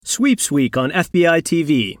Sweeps Week on FBI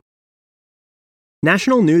TV.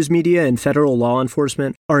 National news media and federal law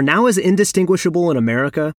enforcement are now as indistinguishable in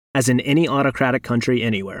America as in any autocratic country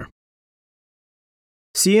anywhere.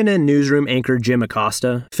 CNN newsroom anchor Jim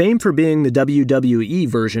Acosta, famed for being the WWE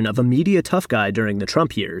version of a media tough guy during the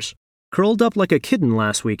Trump years, curled up like a kitten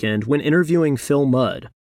last weekend when interviewing Phil Mudd,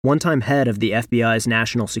 one-time head of the FBI's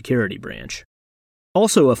National Security Branch.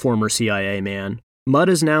 Also a former CIA man, Mudd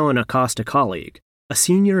is now an Acosta colleague, a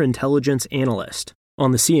senior intelligence analyst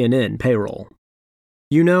on the CNN payroll.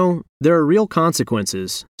 "You know, there are real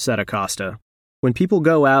consequences," said Acosta, "when people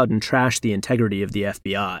go out and trash the integrity of the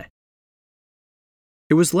FBI."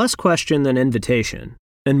 It was less question than invitation,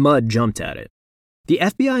 and Mudd jumped at it. The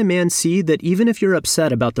FBI man see that even if you're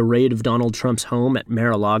upset about the raid of Donald Trump's home at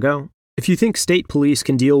Mar-a-Lago, if you think state police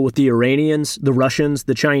can deal with the Iranians, the Russians,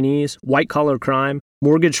 the Chinese, white-collar crime,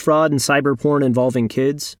 mortgage fraud, and cyber porn involving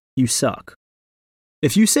kids, you suck.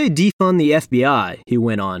 "If you say defund the FBI," he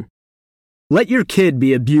went on, "let your kid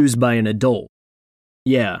be abused by an adult."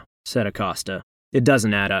 "Yeah," said Acosta, "it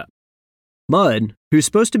doesn't add up." Mudd, who's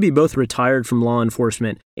supposed to be both retired from law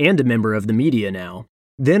enforcement and a member of the media now,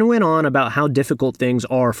 then went on about how difficult things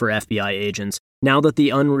are for FBI agents now that the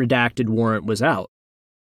unredacted warrant was out.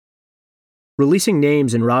 Releasing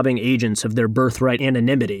names and robbing agents of their birthright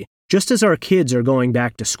anonymity, just as our kids are going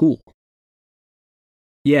back to school.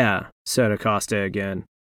 "Yeah," said Acosta again.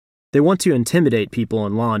 "They want to intimidate people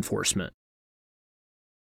in law enforcement."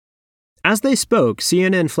 As they spoke,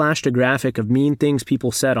 CNN flashed a graphic of mean things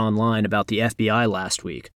people said online about the FBI last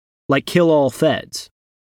week, like "kill all feds."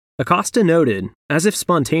 Acosta noted, as if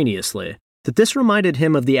spontaneously, that this reminded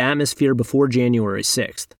him of the atmosphere before January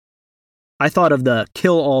 6th. "I thought of the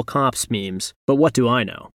 'kill all cops' memes, but what do I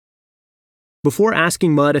know?" Before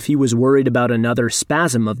asking Mudd if he was worried about another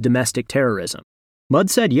spasm of domestic terrorism, Mudd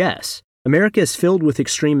said yes, America is filled with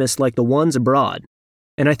extremists like the ones abroad,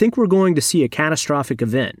 and I think we're going to see a catastrophic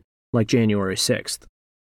event like January 6th.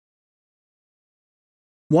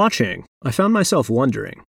 Watching, I found myself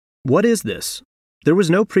wondering, what is this? There was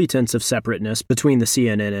no pretense of separateness between the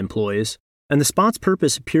CNN employees, and the spot's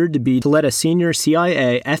purpose appeared to be to let a senior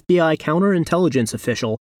CIA FBI counterintelligence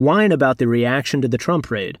official whine about the reaction to the Trump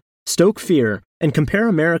raid, stoke fear, and compare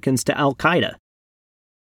Americans to Al-Qaeda.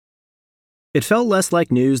 It felt less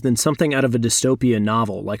like news than something out of a dystopian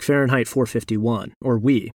novel like Fahrenheit 451 or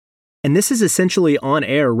We, and this is essentially on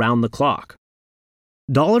air round the clock.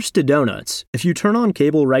 Dollars to donuts, if you turn on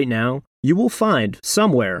cable right now, you will find,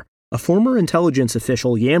 somewhere, a former intelligence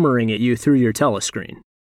official yammering at you through your telescreen.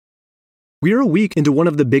 We are a week into one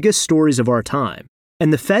of the biggest stories of our time,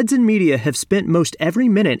 and the feds and media have spent most every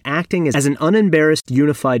minute acting as an unembarrassed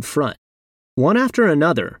unified front. One after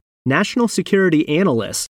another, national security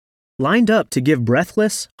analysts lined up to give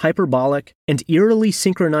breathless, hyperbolic, and eerily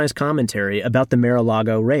synchronized commentary about the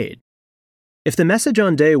Mar-a-Lago raid. If the message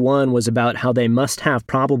on day one was about how they must have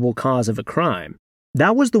probable cause of a crime,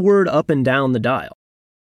 that was the word up and down the dial.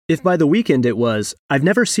 If by the weekend it was, "I've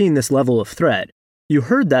never seen this level of threat," you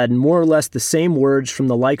heard that in more or less the same words from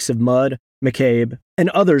the likes of Mudd, McCabe, and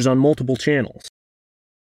others on multiple channels.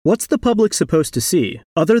 What's the public supposed to see,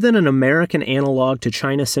 other than an American analog to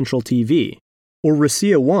China Central TV, or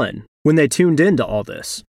Russia 1, when they tuned into all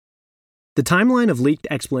this? The timeline of leaked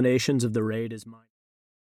explanations of the raid is mine.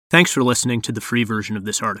 Thanks for listening to the free version of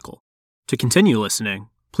this article. To continue listening,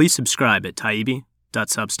 please subscribe at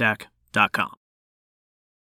taibbi.substack.com.